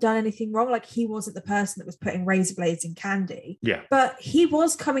hadn't done anything wrong, like he wasn't the person that was putting razor blades in candy. Yeah. But he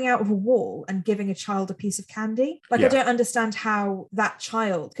was coming out of a wall and giving a child a piece of candy. Like, I don't understand how that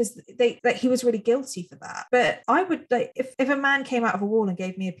child, because he was really guilty for that. But I would, like, if a man came out of a wall and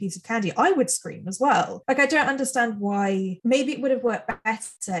gave me a piece of candy, I would scream as well. Like, I don't understand why. Maybe it would have worked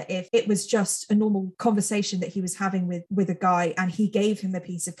better if it was just a normal conversation that he was having with a guy, and he gave him a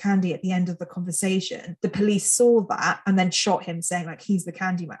piece of candy at the end of the conversation. The police saw that and then shot him, saying like he's the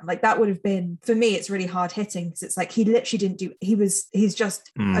Candyman. Like, that would have been, for me, it's really hard hitting, because it's like he literally didn't do, he's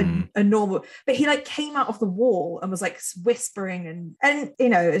just a normal, but he like came out of the wall and was like whispering and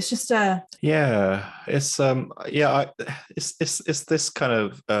it's just it's this kind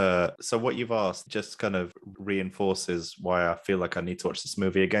of so what you've asked just kind of reinforces why I feel like I need to watch this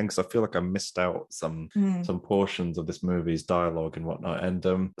movie again, because I feel like I missed out some portions of this movie's dialogue and whatnot.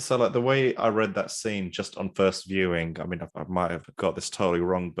 And so like the way I read that scene just on first viewing, I mean, I might have got this totally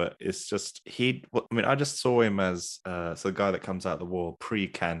wrong, but it's just I just saw him as so the guy that comes out of the wall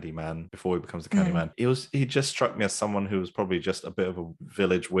pre-Candyman, before he becomes the Candyman. He just struck me as someone who was probably just a bit of a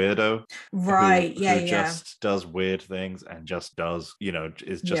village weirdo, right? Who just does weird things and just does,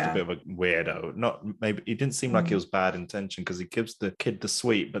 is just a bit of a weirdo. Not maybe he didn't seem like it was bad intention, because he gives the kid the Swiss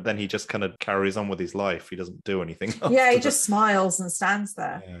sweet, but then he just kind of carries on with his life. He doesn't do anything. Yeah, he just smiles and stands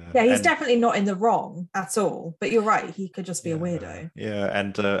there. Yeah, he's definitely not in the wrong at all. But you're right, he could just be a weirdo. Yeah,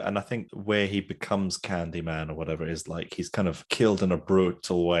 and I think where he becomes Candyman or whatever is like he's kind of killed in a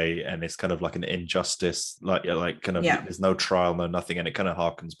brutal way, and it's kind of like an injustice, like kind of there's no trial, no nothing, and it kind of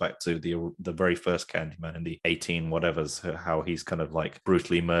harkens back to the very first Candyman in the 18 whatevers, how he's kind of like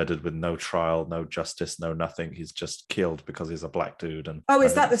brutally murdered with no trial, no justice, no nothing. He's just killed because he's a black dude. And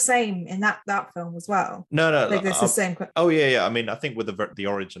is that the same in that film as well? No, like it's the same. Oh yeah. I mean, I think with the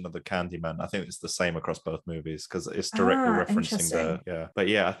origin of the Candyman, I think it's the same across both movies because it's directly referencing but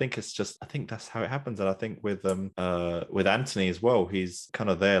yeah, I think that's how it happens. And I think with Anthony as well, he's kind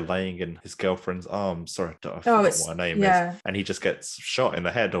of there laying in his girlfriend's arms. Sorry, I forgot what her name is, and he just gets shot in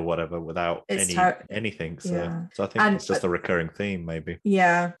the head or whatever without anything. So I think it's just a recurring theme, maybe.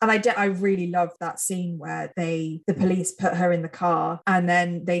 Yeah, and I really love that scene where the police put her in the car, and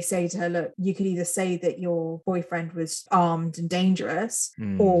then they say to her, "Look, you could either say that your boyfriend was armed and dangerous,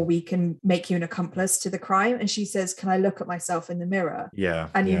 or we can make you an accomplice to the crime." And she says, "Can I look at myself in the mirror?" Yeah,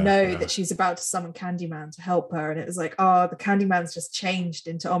 and you know that she's about to summon Candyman to help her, and it was like, oh, the Candyman's just changed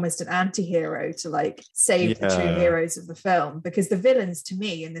into almost an anti-hero to like save the true heroes of the film, because the villains to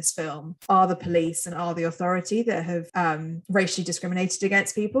me in this film are the police and are the authority that have racially discriminated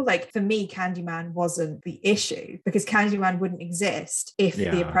against people. Like for me, Candyman wasn't the issue, because Candyman wouldn't exist if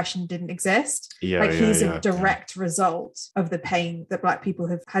the oppression didn't exist. He's a direct result of the pain that Black people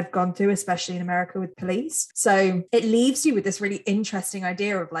have gone through, especially in America with police. So it leaves you with this really interesting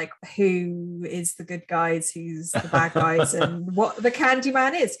idea of like who is the good guys, who's the bad guys, and what the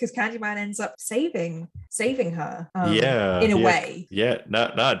Candyman is, because Candyman ends up saving her in a way.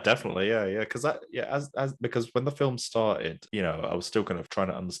 No, definitely. Because when the film started, I was still kind of trying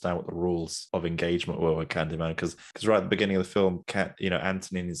to understand what the rules of engagement were with Candyman, because right at the beginning of the film,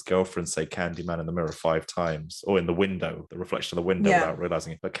 Anthony and his girlfriend say Candyman in the mirror 5 times, or in the window, the reflection of the window, without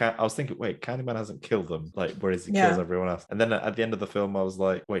realizing it. But I was thinking, wait, Candyman hasn't killed them, like, whereas he kills everyone else. And then at the end of the film, I was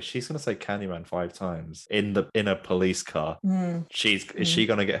like, wait, she's gonna say Candyman 5 times in a police car. Is she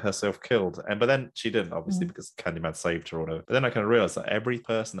gonna get herself killed? But then she didn't, obviously, because Candyman saved her or whatever. But then I kind of realized that every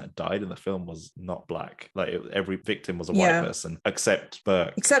person that died in the film was not Black. Like every victim was a white person, except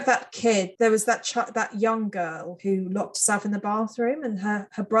Burke. Except that kid. There was that young girl who locked herself in the bathroom, and her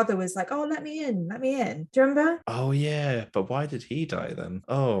brother was like, "Oh, let me in. Do you remember?" Oh yeah, but why did he die then?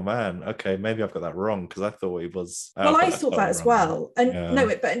 Oh man, okay, maybe I've got that wrong, because I thought he was. I thought that as well. And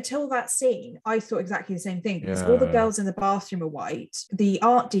but until that scene, I thought exactly the same thing, because all the girls in the bathroom are white, the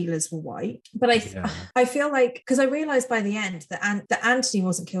art dealers were white. But I feel like, because I realized by the end that Anthony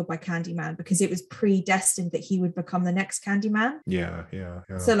wasn't killed by Candyman because it was predestined that he would become the next Candyman. Yeah.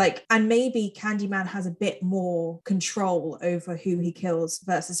 So like, and maybe Candyman has a bit more control over who he kills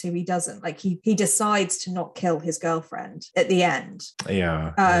versus who he doesn't. Like he decides to not kill his girlfriend at the end.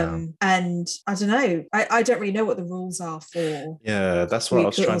 And I don't know. I don't really know what the rules are for. Yeah, that's what I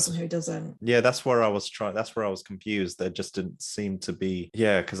was trying to. Who doesn't? Yeah, that's where I was confused. There just didn't seem to be.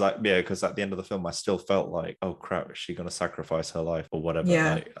 Because at the end of the film, I still felt like, oh crap, is she going to sacrifice her life or whatever?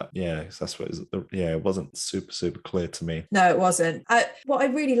 That's what it wasn't super clear to me. No, it wasn't. What I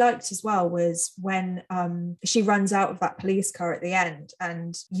really liked as well was when she runs out of that police car at the end,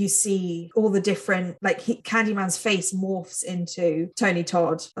 and you see all the different, like Candyman's face morphs into Tony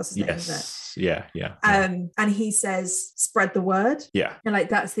Todd. That's his name, isn't it? Yeah. And he says, "Spread the word." Yeah. And like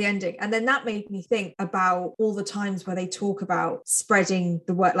that's the ending. And then that made me think about all the times where they talk about spreading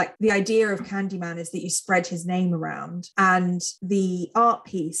the word. Like the idea of Candyman is that you spread his name around. And the art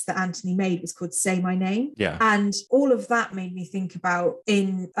piece that Anthony made was called "Say My Name." Yeah. And all of that made me think about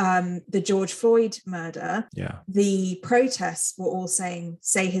in the George Floyd murder. Yeah. The protests were all saying,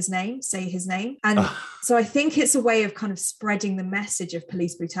 "Say his name, say his name." And so I think it's a way of kind of spreading the message of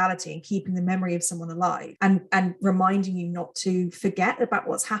police brutality and keeping the memory of someone alive, and reminding you not to forget about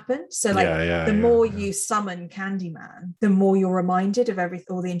what's happened. So like the more you summon Candyman, the more you're reminded of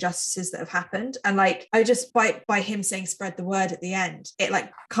all the injustices that have happened. And like I just by him saying "spread the word" at the end, it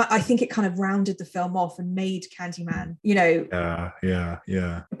like I think it kind of rounded the film off and made Candyman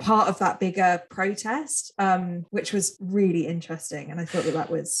part of that bigger protest, which was really interesting. And I thought that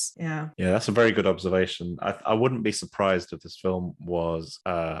was that's a very good observation. I wouldn't be surprised if this film was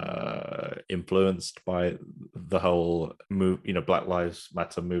influenced by the whole Black Lives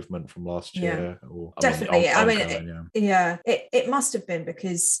Matter movement from last year. Definitely. It must have been,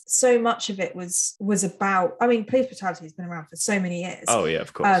 because so much of it was was about, I mean, police brutality has been around for so many years. Oh yeah,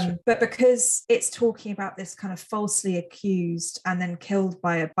 of course. But because it's talking about this kind of falsely accused and then killed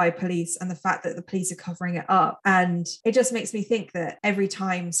by police, and the fact that the police are covering it up, and it just makes me think that every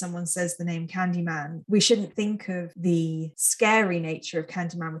time someone says the name Candyman, we shouldn't think of the scary nature of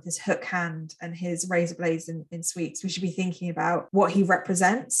Candyman with his hook hand and his razor blades in sweets. We should be thinking about what he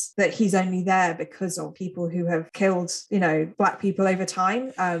represents, that he's only there because of people who have killed, Black people over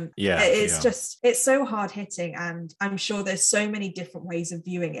time. It's so hard hitting, and I'm sure there's so many different ways of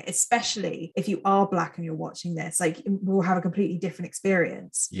viewing it, especially if you are Black and you're watching this. Like, we'll have a completely different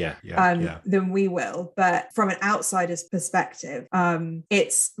experience than we will. But from an outsider's perspective,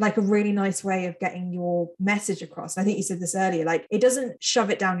 it's like a really nice way of getting your message across. And I think you said this earlier, like, it doesn't shove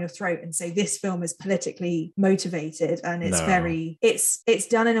it down your throat and say this film is politically motivated, and it's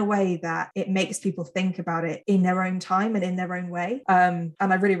done in a way that it makes people think about it in their own time and in their own way. And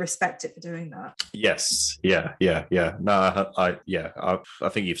I really respect it for doing that. Yes. Yeah. No, I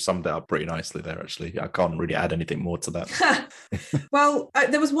think you've summed it up pretty nicely there, actually. I can't really add anything more to that. Well,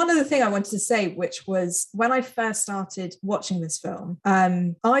 there was one other thing I wanted to say, which was when I first started watching this film,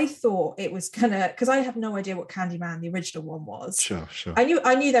 I thought it was because I have no idea what Candyman, the original one, was. Sure.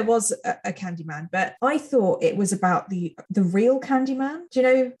 I knew there was a Candyman, but I thought it was about the real Candyman. Do you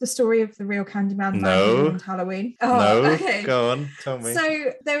know the story of the real Candyman? No. And Halloween? Oh, no. Okay. Go on, tell me.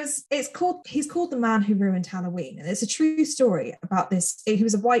 So he's called The Man Who Ruined Halloween, and it's a true story about this. He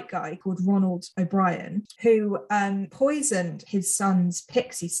was a white guy called Ronald O'Brien who poisoned his son's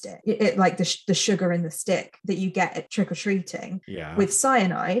pixie stick, like the sugar in the stick that you get at trick-or-treating, with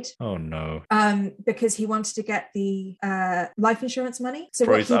cyanide. Oh no. Because he wanted to get the life insurance money. So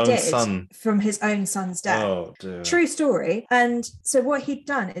For what his he own did son. From his own son's death. Oh dear. True story. And so what he'd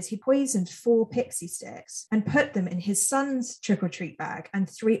done is he poisoned 4 pixie sticks and put them in his son's trick-or-treat bag and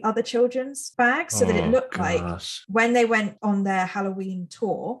 3 other children's bags, so that it looked like when they went on their Halloween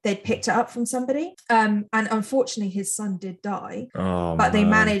tour, they'd picked it up from somebody. And unfortunately, his son did die. But they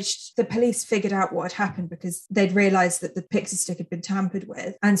managed, the police figured out what had happened because they'd realized that the pixie stick had been tampered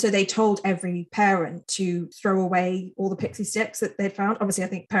with. And so they told every parent to throw away all the pixie sticks that they'd found. Obviously, I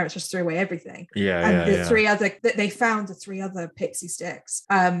think parents just threw away everything. They found the 3 other pixie sticks.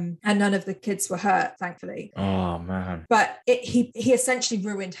 And none of the kids were hurt, thankfully. Oh man. But he essentially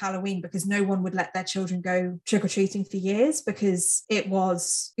ruined Halloween because no one would let their children go trick-or-treating for years, because it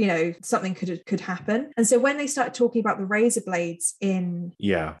was, something could happen. And so when they started talking about the razor blades in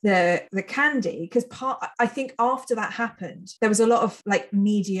the candy, because I think after that happened, there was a lot of like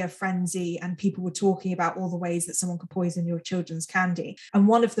media frenzy, and people were talking about all the ways that someone could poison your children's candy, and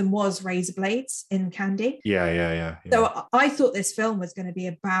one of them was razor blades in candy. So I thought this film was going to be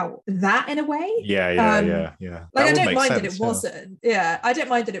about that in a way. Like, I don't mind that it wasn't. I don't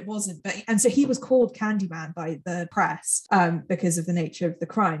mind that it wasn't. But and so he was called Candyman by the press because of the nature of the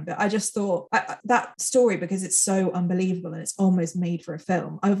crime. But I just thought that story, because it's so unbelievable and it's almost made for a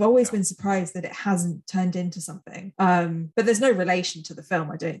film, I've always been surprised that it hasn't turned into something. But there's no relation to the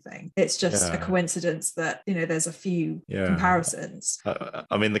film, I don't think. It's just a coincidence that, there's a few comparisons.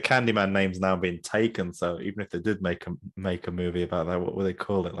 I mean, the Candyman name's now been taken, so even if they did make a movie about that, what would they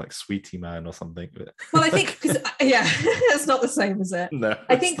call it? Like Sweetie Man or something? Well, I think, because it's not the same, is it? No.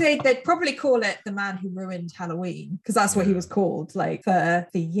 I think they'd probably call it The Man Who Ruined Halloween, because that's what he was called, like, for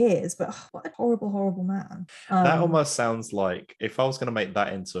years. But what a horrible man. That almost sounds like, if I was going to make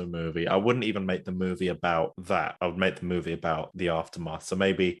that into a movie, I wouldn't even make the movie about that. I would make the movie about the aftermath. So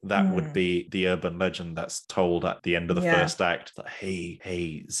maybe that would be the urban legend that's told at the end of the first act. Like,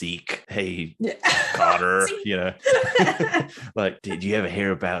 hey, Zeke, hey, Carter, like, did you ever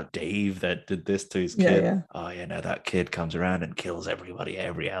hear about Dave that did this to his kid? Oh, no, that kid comes around and kills everybody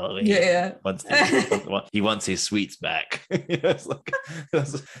every Halloween. He wants his sweets back. He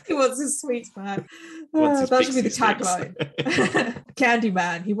wants his sweets back. That should be the tagline.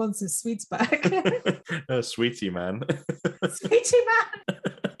 Candyman, he wants his sweets back. Sweetie Man. Sweetie Man.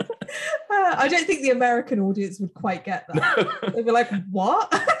 I don't think the American audience would quite get that. They'd be like,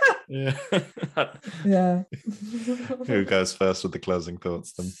 what? Yeah. Who goes first with the closing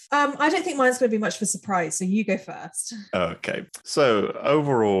thoughts then? I don't think mine's going to be much of a surprise, so you go first. Okay. So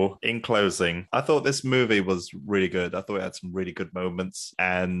overall, in closing, I thought this movie was really good. I thought it had some really good moments,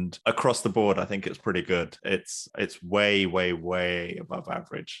 and across the board, I think it's pretty good. It's way, way, way above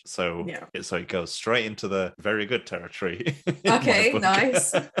average. So it goes straight into the very good territory. Okay,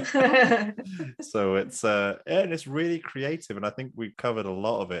 nice. So it's and it's really creative, and I think we covered a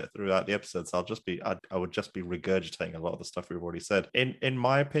lot of it through throughout the episodes, I would just be regurgitating a lot of the stuff we've already said. In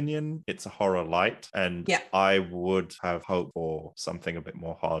my opinion, it's a horror light, and I would have hoped for something a bit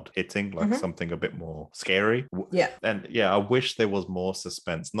more hard hitting, like something a bit more scary. And I wish there was more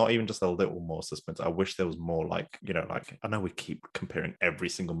suspense, not even just a little more suspense. I wish there was more, like, you know, like, I know we keep comparing every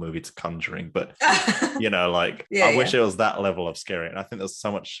single movie to Conjuring, but you know, like, I wish it was that level of scary. And I think there's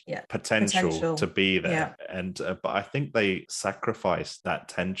so much potential to be there. And but I think they sacrificed that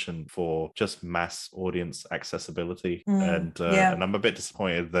tension for just mass audience accessibility, and I'm a bit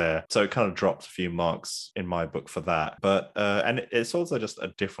disappointed there. So it kind of dropped a few marks in my book for that. But and it's also just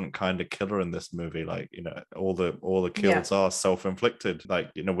a different kind of killer in this movie. Like, you know, all the kills are self-inflicted, like,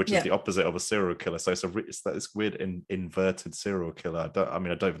 you know, which is the opposite of a serial killer. So it's this weird inverted serial killer. I don't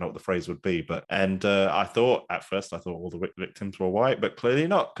even know what the phrase would be, but I thought all the victims were white, but clearly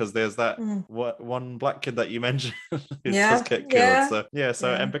not, because there's that one black kid that you mentioned who does get killed.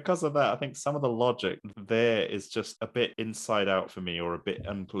 So and because of that, I think some of the logic there is just a bit inside out for me, or a bit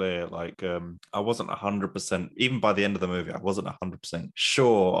unclear. Like, I wasn't 100%, even by the end of the movie, I wasn't 100%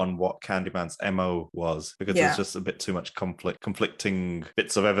 sure on what Candyman's MO was, because there's just a bit too much conflicting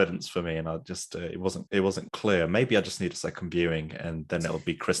bits of evidence for me, and I just it wasn't clear. Maybe I just need a second viewing, and then it'll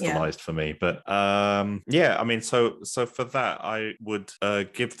be crystallized for me. But I mean, so for that, I would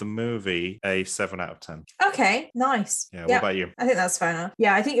give the movie a 7 out of 10. Okay, nice. What about you? I think that's fair enough.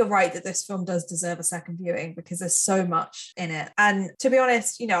 Yeah, I think you're right that this film does deserve a second viewing, because there's so much in it. And to be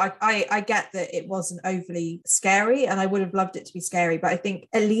honest, you know, I get that it wasn't overly scary, and I would have loved it to be scary, but I think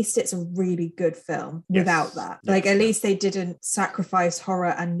at least it's a really good film without that. Like, at least they didn't sacrifice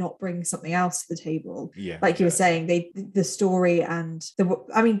horror and not bring something else to the table. Like you were saying, the story and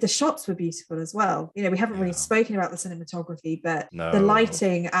the shots were beautiful as well. You know, we haven't really spoken about the cinematography, but the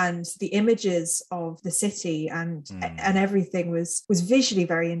lighting and the images of the city and everything was visually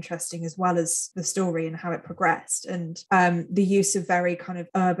very interesting, as well as the story and how it progressed. And the use of very kind of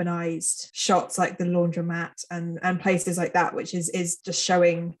urbanized shots, like the laundromat and places like that, which is just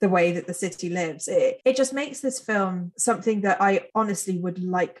showing the way that the city lives. It just makes this film something that I honestly would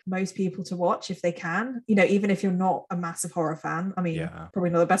like most people to watch if they can. You know, even if you're not a massive horror fan. I mean, probably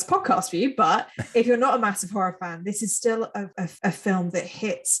not the best podcast for you, but if you're not a massive horror fan, this is still a film that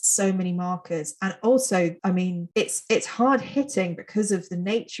hits so many markers. And also, I mean, it's hard hitting because of the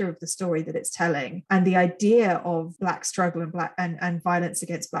nature of the story that it's telling, and the idea of Black struggle and violence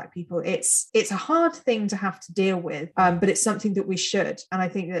against Black people. It's a hard thing to have to deal with, but it's something that we should. And I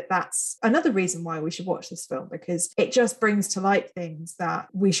think that that's another reason why we should watch this film, because it just brings to light things that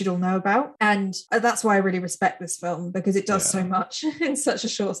we should all know about. And that's why I really respect this film, because it does so much in such a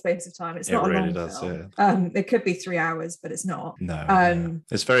short space of time. It's not a long film. It could be 3 hours, but it's not.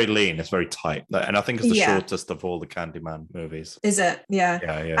 It's very lean, it's very tight, and I think it's the shortest of all the Candyman movies. Is it?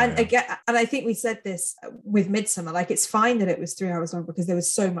 And again, and I think we said this with Midsummer, like, it's fine that it was 3 hours long because there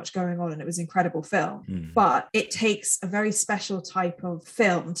was so much going on and it was an incredible film, but it takes a very special type of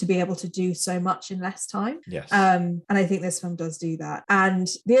film to be able to do so much in less time. And I think this film does do that. And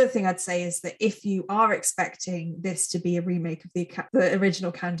the other thing I'd say is that if you are expecting this to be a remake of the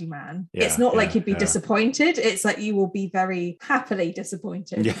original Candyman, it's not like you'd be disappointed. It's like you will be very happily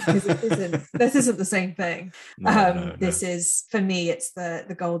disappointed, because this isn't the same thing. This is, for me, it's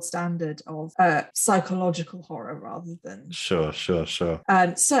the gold standard of psychological horror rather than sure. So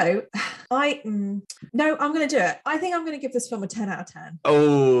I'm going to do it. I think I'm going to give this film a 10 out of 10.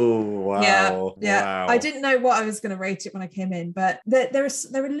 Oh, wow. Wow. I didn't know what I was going to rate it when I came in, but there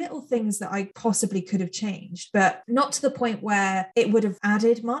are little things that I possibly could have changed, but not to the point where it would have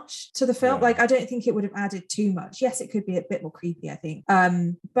added much to the film. Like, I don't think it would have added too much. Yes, it could be a bit more creepy, I think.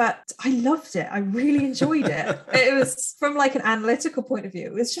 But I loved it. I really enjoyed it. It was, from like an analytical point of view,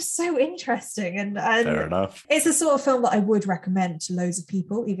 it was just so interesting. And fair enough. It's the sort of film that I would recommend to loads of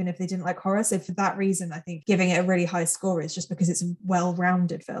people, even if they didn't like horror. So for that reason, I think giving it a really high score is just because it's a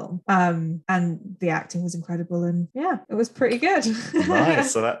well-rounded film. And the acting was incredible, and it was pretty good.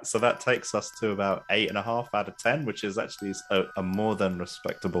 Nice. So that takes us to about 8.5 out of 10, which is actually a more than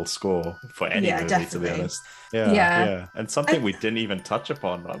respectable score for any movie, definitely. To be honest. Yeah. And something we didn't even touch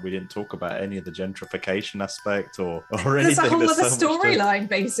upon, like, we didn't talk about any of the gentrification aspect or anything. There's a whole other storyline,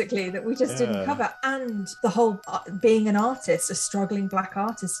 basically, that we just didn't cover. And the whole being an artist, a struggling Black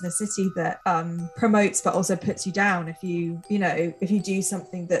artist in a city that promotes but also puts you down if you do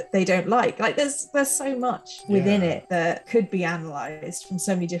something that they don't like. Like, there's so much within it that could be analysed from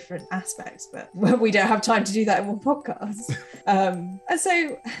so many different aspects, but we don't have time to do that in one podcast. And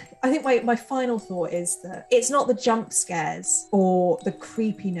so I think my final thought is that it's not the jump scares or the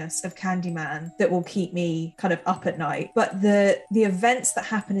creepiness of Candyman that will keep me kind of up at night, but the the events that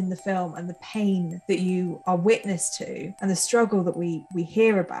happen in the film and the pain that you are witness to and the struggle that we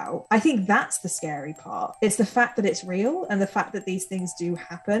hear about, I think that's the scary part. It's the fact that it's real and the fact that these things do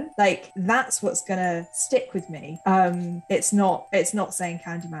happen. Like, that's what's gonna stick with me. It's not saying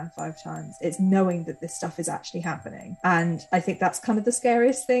Candyman 5 times. It's knowing that this stuff is actually happening. And I think that's kind of the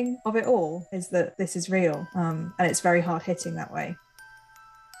scariest thing of it all, is that this is real. And it's very hard hitting that way.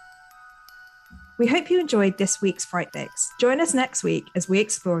 We hope you enjoyed this week's Fright Fix. Join us next week as we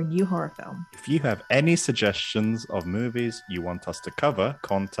explore a new horror film. If you have any suggestions of movies you want us to cover,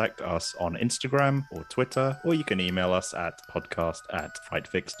 contact us on Instagram or Twitter, or you can email us at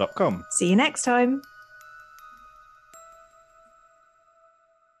podcast@frightfix.com. See you next time.